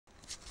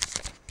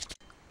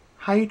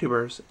Hi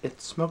YouTubers,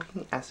 it's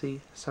Smoking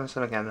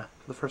Essie77 again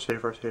for the first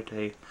video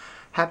today.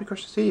 Happy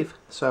Christmas Eve!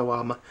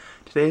 So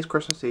today is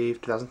Christmas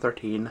Eve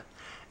 2013.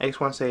 I just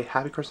want to say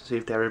Happy Christmas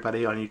Eve to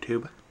everybody on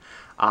YouTube.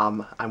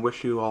 I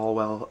wish you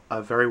all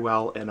very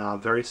well and a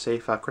very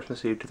safe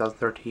Christmas Eve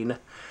 2013.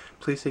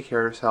 Please take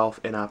care of yourself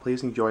and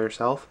please enjoy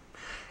yourself.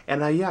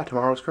 And yeah,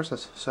 tomorrow's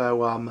Christmas.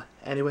 So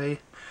anyway,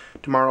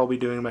 tomorrow I'll be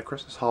doing my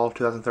Christmas haul of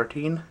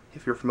 2013.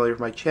 If you're familiar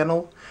with my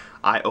channel,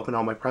 I open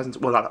all my presents.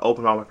 Well, not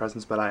open all my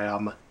presents, but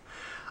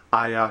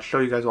I show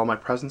you guys all my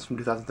presents from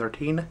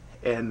 2013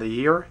 and the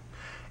year.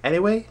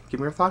 Anyway, give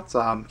me your thoughts.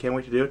 Can't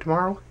wait to do it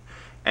tomorrow.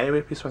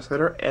 Anyway, peace,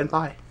 later, and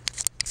bye.